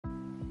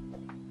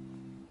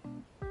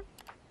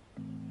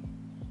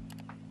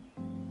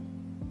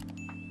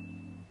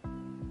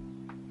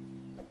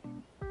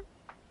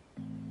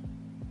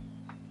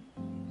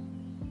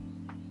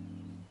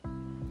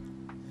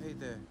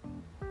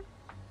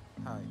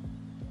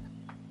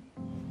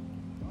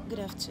Good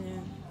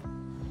afternoon.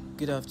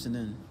 Good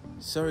afternoon.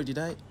 Sorry, did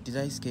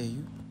I scare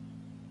you?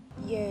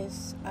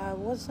 Yes, I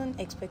wasn't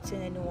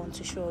expecting anyone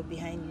to show up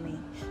behind me,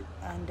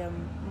 and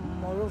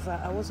moreover,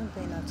 I wasn't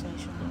paying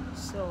attention.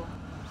 So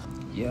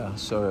Yeah,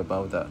 sorry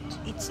about that.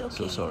 it's okay.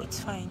 So sorry. It's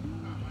fine.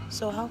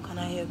 So how can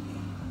I help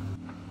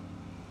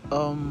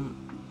you?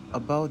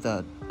 About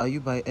that, are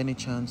you by any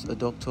chance a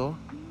doctor?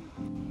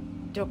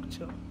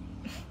 Doctor?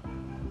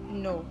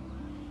 No.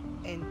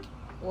 And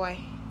why?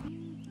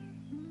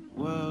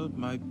 Well,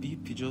 my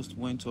BP just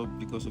went up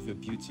because of your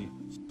beauty.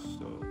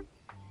 So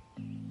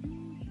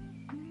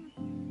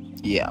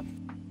yeah.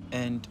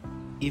 And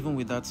even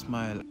with that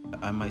smile,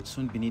 I might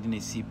soon be needing a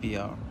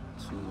CPR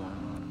to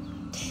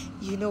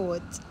You know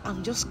what?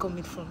 I'm just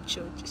coming from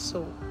church,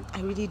 so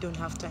I really don't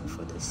have time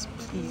for this.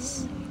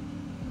 Please.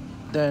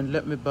 Then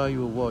let me buy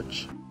you a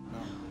watch.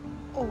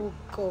 Oh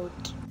God.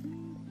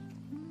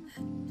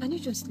 Can you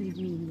just leave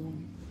me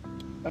alone?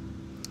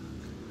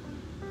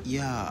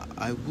 Yeah,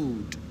 I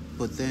would.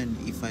 But then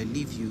if I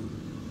leave you,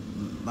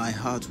 my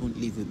heart won't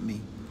leave with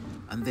me.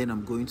 And then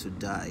I'm going to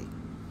die.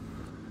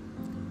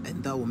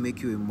 And that will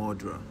make you a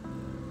murderer.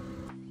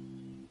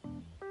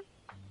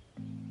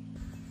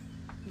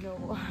 No,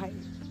 why?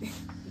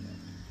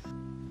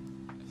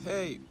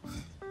 Hey,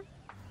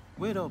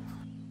 wait up.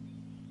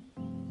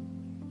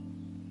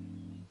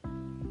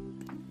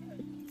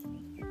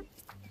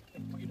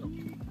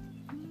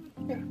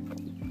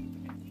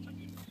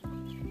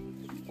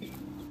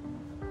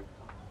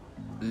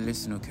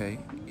 Listen, okay?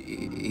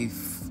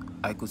 If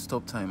I could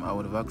stop time, I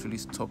would have actually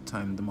stopped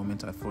time the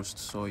moment I first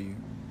saw you.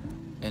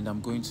 And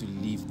I'm going to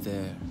leave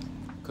there.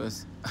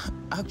 Because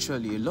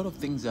actually, a lot of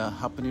things are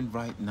happening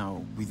right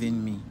now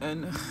within me.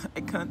 And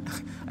I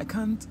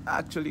can't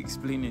actually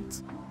explain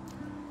it.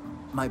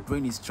 My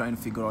brain is trying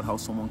to figure out how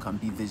someone can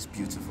be this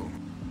beautiful.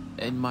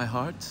 And my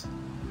heart,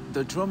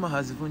 the drummer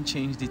has even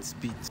changed its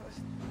beat.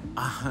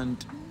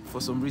 And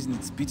for some reason,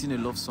 it's beating a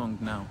love song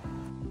now.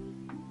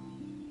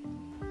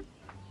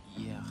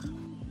 Yeah.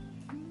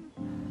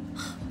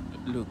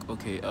 Look,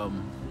 okay,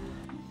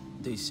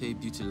 they say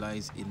beauty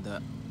lies in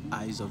the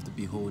eyes of the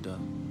beholder,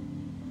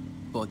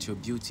 but your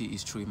beauty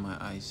is through my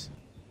eyes.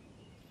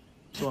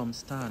 So I'm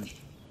Stan.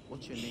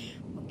 What's your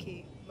name?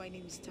 Okay, my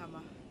name is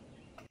Tama.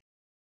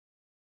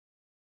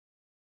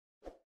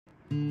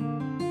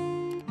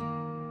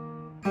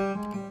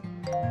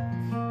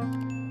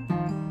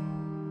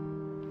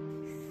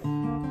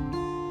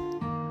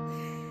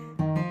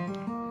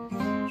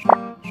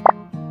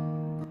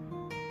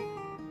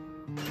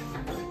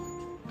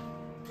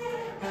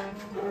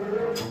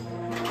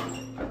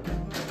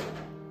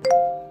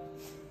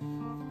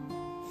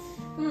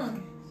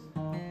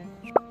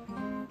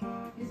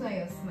 This one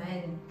you're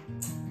smiling.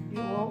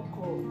 You're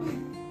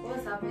welcome.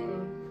 What's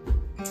happening?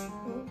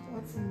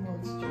 Nothing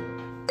much, Joe.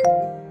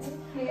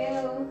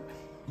 Hello.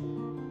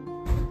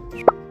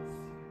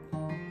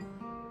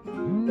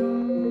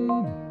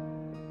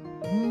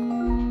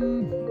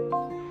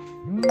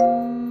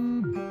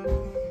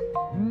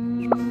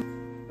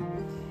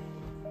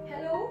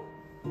 Hello.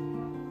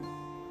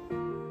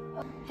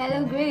 Hello,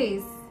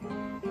 Grace.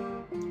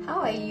 How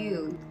are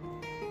you?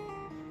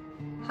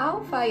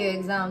 How far your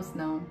exams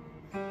now?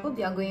 Hope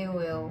you are going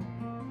well.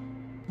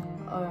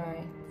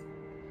 Alright.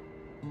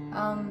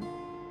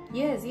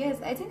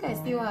 Yes, I think I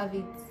still have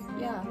it.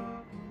 Yeah.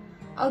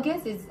 I'll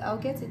get it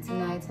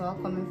tonight, so I'll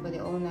come in for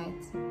the all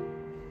night.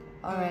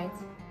 Alright,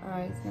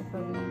 no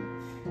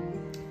problem.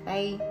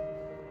 Bye.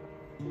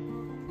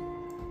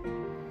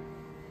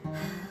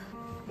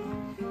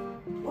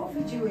 What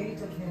video were you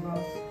talking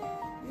about?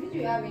 Did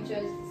you have in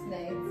church this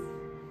night?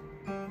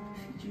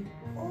 Video.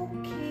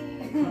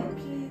 Okay.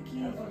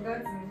 I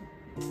forgot to.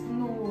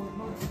 No,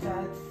 not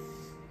that.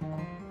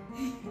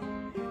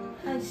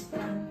 Hi,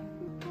 Stan.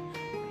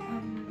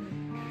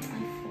 I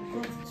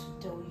forgot to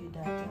tell you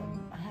that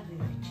I have a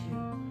video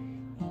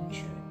in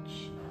church,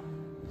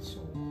 so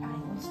I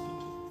won't take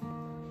it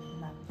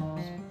now.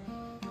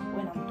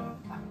 When I'm done,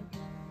 I would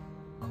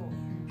call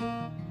you.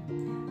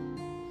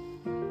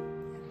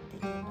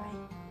 Take care, bye.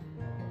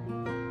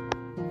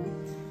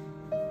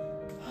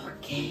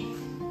 Okay.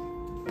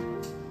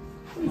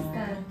 Who is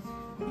that?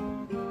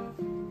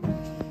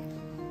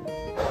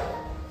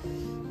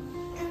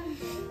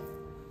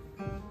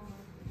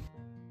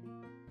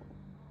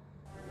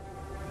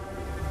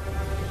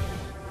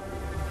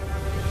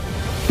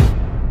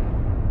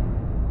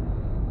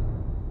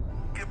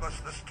 Give us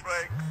the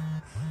strength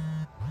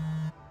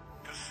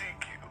to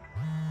seek you.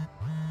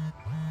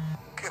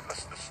 Give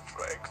us the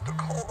strength to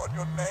call on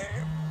your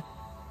name.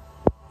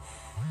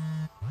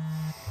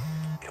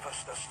 Give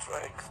us the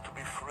strength to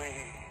be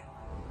free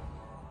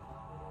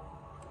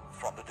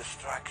from the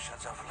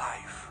distractions of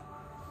life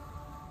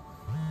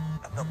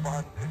and the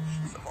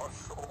bondage of our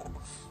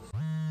souls.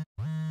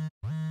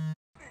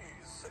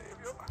 Please,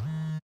 Savior,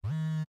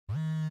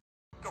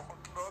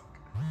 don't look.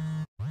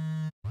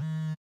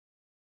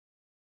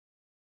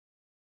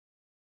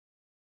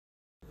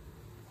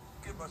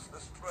 Give us the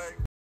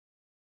strength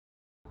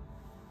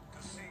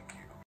to seek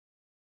you.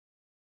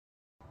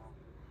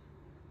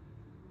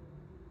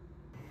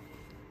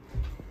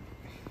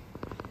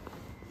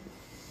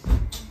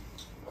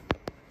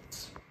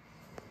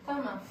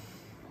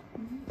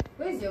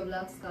 is your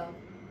black scarf?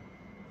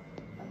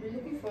 I've been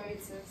looking for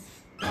it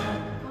since.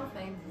 Can't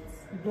find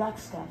it. Black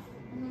scarf.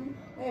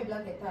 Where your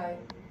black tie?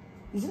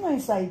 Is it not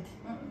inside?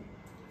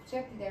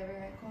 Check it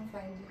everywhere. I can't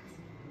find it.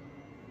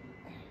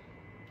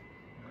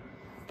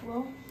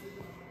 Well,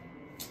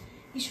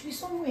 it should be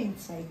somewhere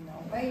inside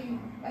now. Why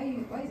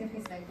is your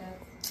face like that?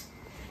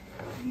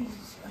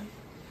 Please,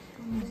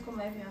 Just come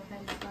over here and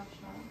find the scarf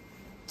now.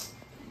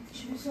 it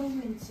should be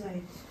somewhere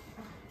inside.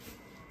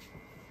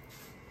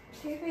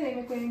 Can you feel like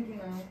we're going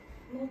now?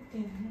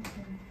 Nothing.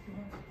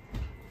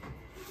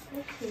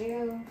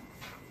 Okay.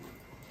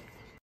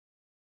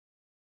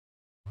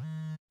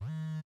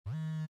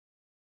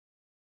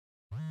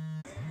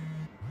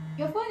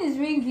 Your phone is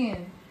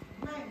ringing.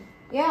 Mine.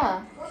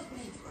 Yeah.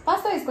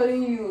 Pastor is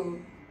calling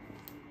you.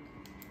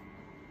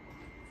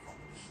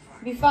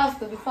 Be fast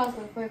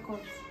before it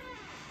comes.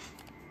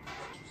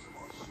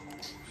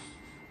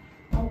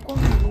 I'll call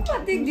you. Come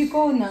on, take the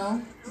call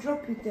now.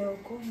 Drop it there. I'll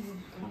call you.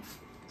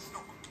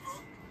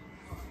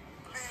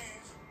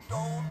 Please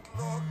don't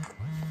look.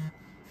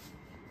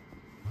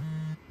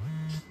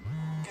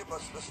 Give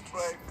us the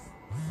strength.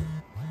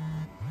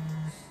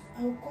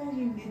 I'll call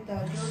him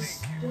later.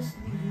 Just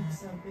leave it,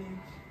 Sabine.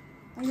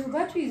 And your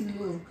battery is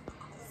low.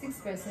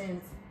 6%.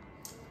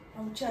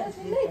 I'll charge But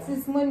the later. lights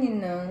this morning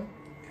now.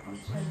 I'll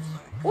charge.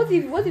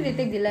 What if they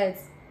take the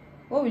lights?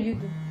 What will you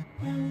do?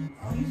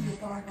 I'll use your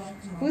power bank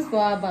now. Whose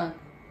power bank?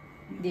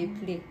 They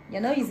play.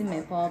 You're not using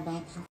my power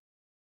bank.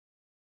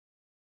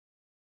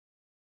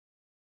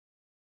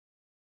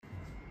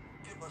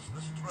 Give us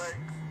the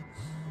strength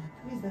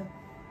Who is that?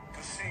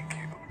 to seek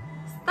you.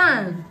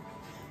 Stan!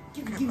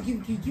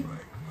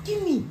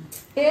 Give me.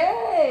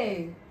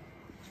 Hey!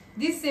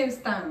 This same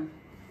Stan.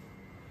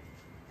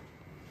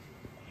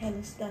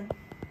 Hello, Stan.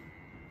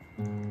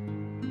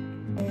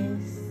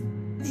 Yes.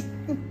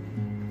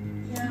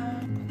 Yeah.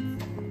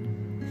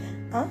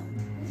 Huh?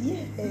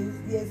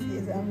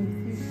 Yes, I'm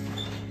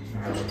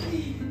with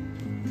you.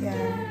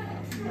 Yeah.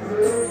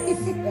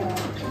 Yeah.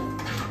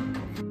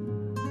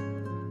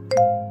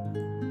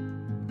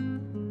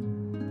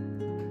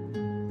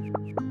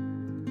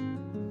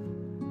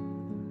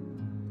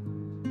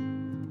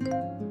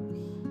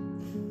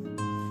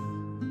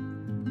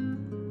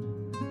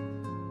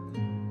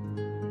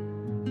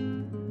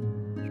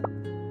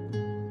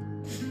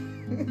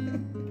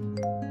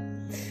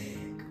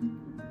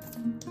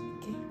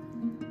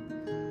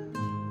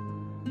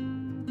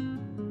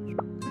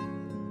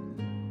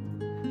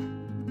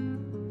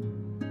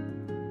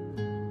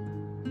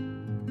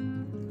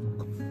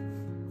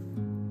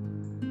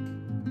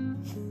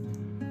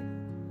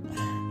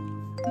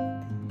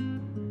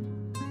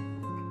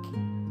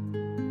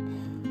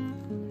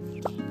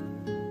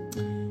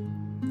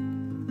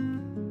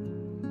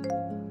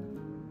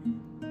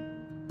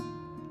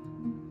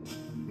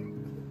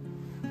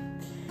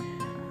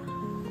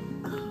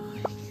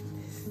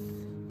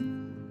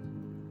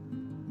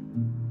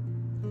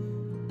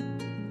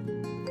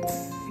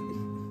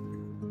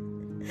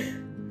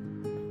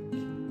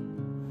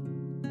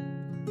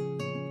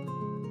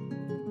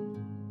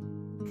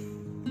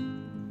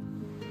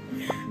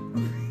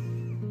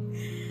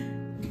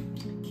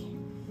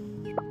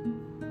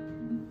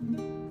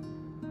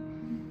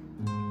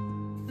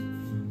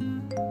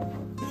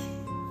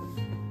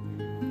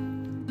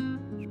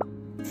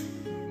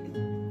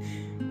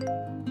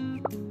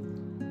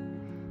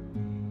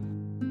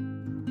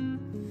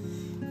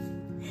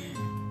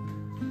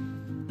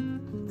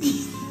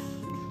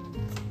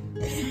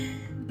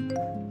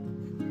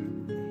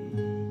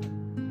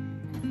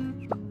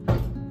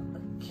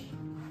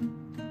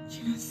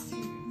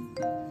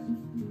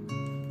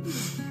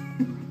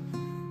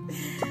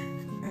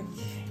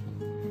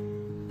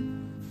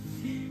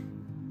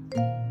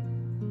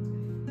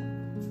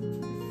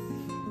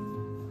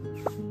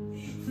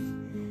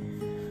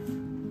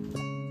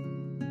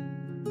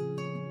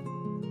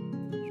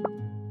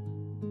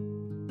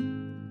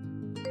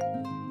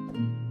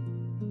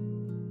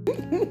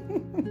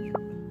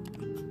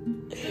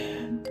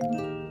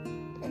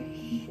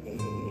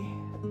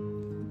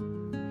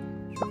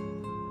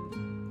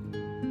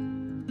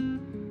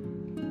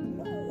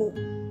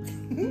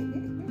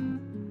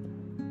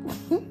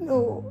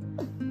 No.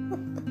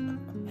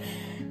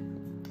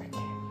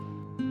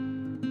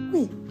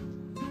 Wait.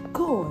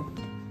 God.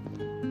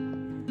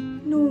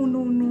 No.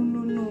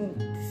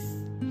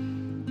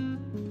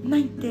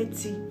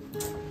 9:30.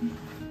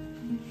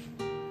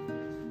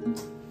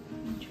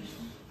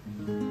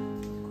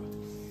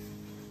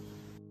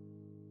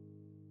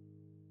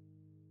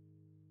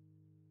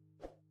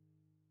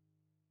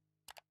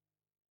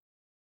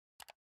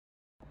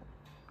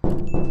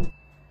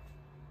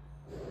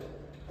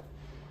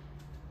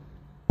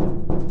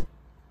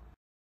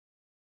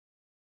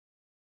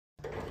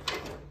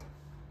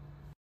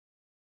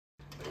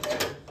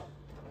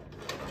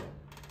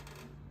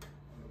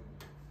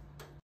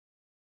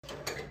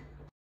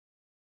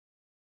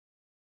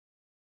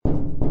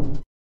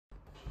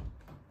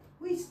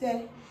 Who is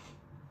there?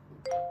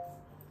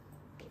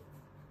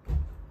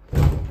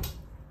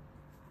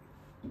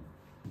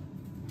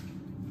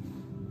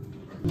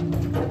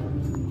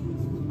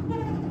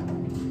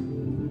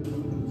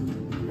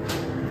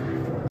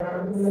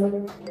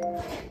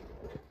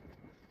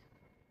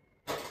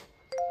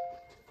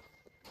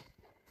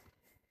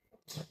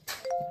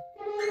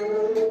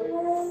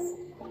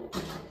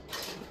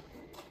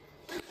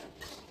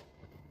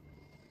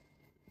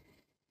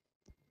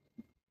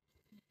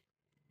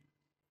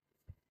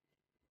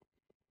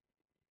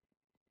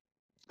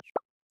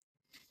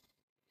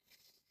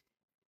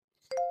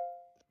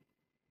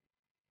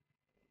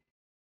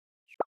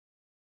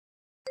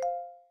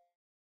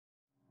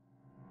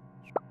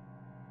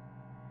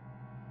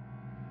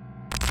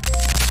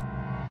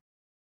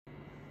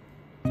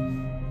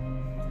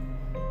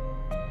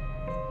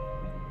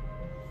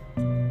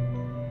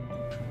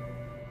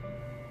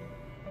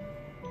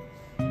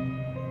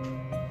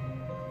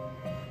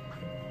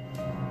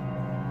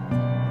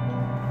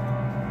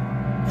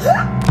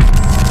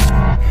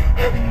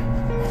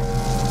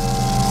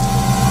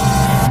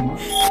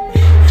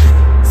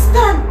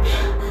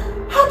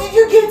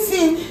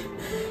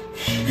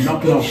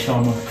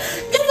 Tama.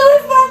 Get away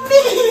from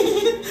me!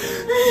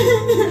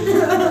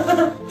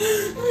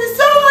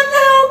 Someone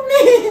help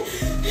me!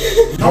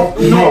 No,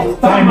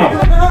 Tama.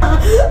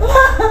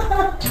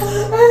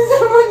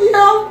 Someone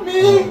help me!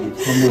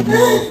 Come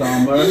on,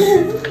 Tama.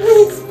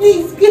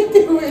 Please, get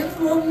away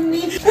from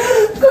me!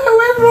 Go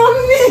away from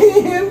me!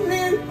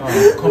 Please!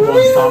 Come on,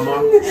 Tama.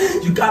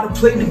 You gotta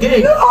play the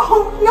game. No!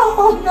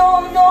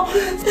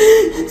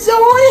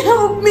 Someone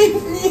help me,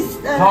 please!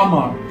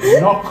 Tama,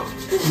 knock.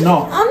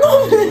 No. I'm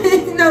not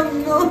playing,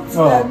 I'm not.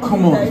 Oh,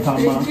 come on,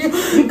 Tama.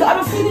 You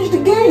gotta finish the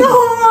game. No,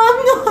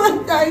 I'm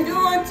not. I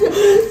don't want to.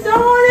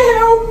 Someone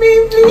help me,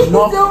 please.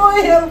 Knock.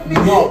 Someone help me.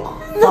 Knock.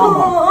 No,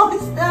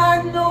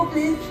 Stan, no,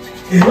 please.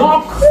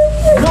 Knock.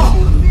 Knock. I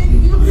beg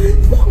you.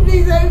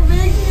 Please, I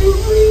beg you,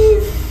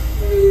 please.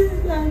 Please,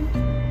 Stan.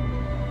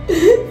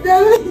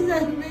 Stan, please, I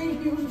beg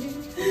you, please.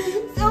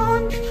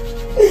 Someone.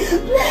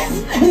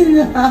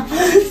 Please,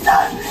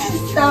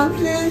 Stan,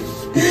 please.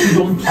 If you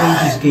don't play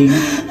this game,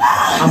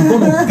 I'm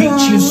gonna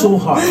beat you so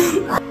hard.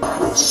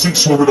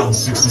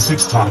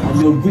 666 times.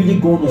 And you're really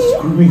gonna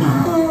scream.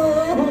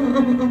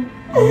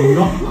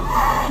 Knock.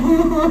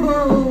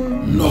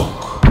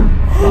 Knock.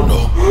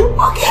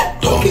 Okay.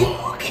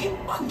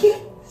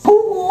 Oh.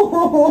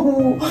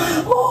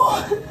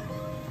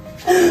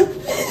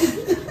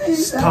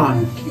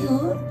 Stand. Thank you.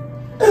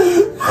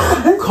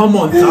 Come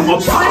on, Tama.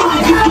 Okay.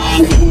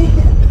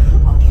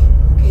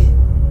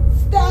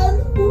 Stand.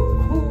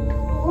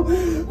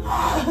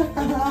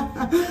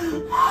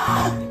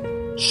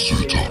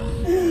 Sultan.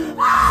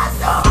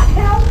 Someone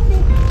help me.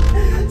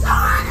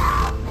 Someone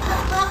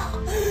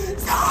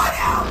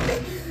help me.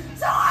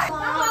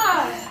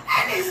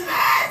 And his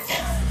man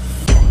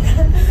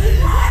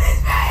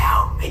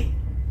help me.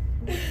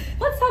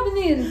 What's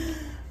happening?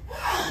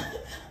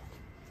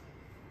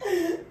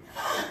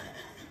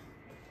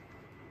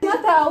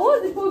 Yata,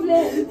 what's the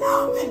problem?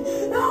 Help me.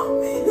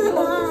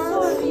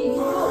 Sorry.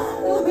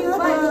 You'll be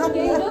fine,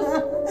 okay?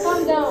 Just calm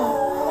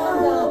down.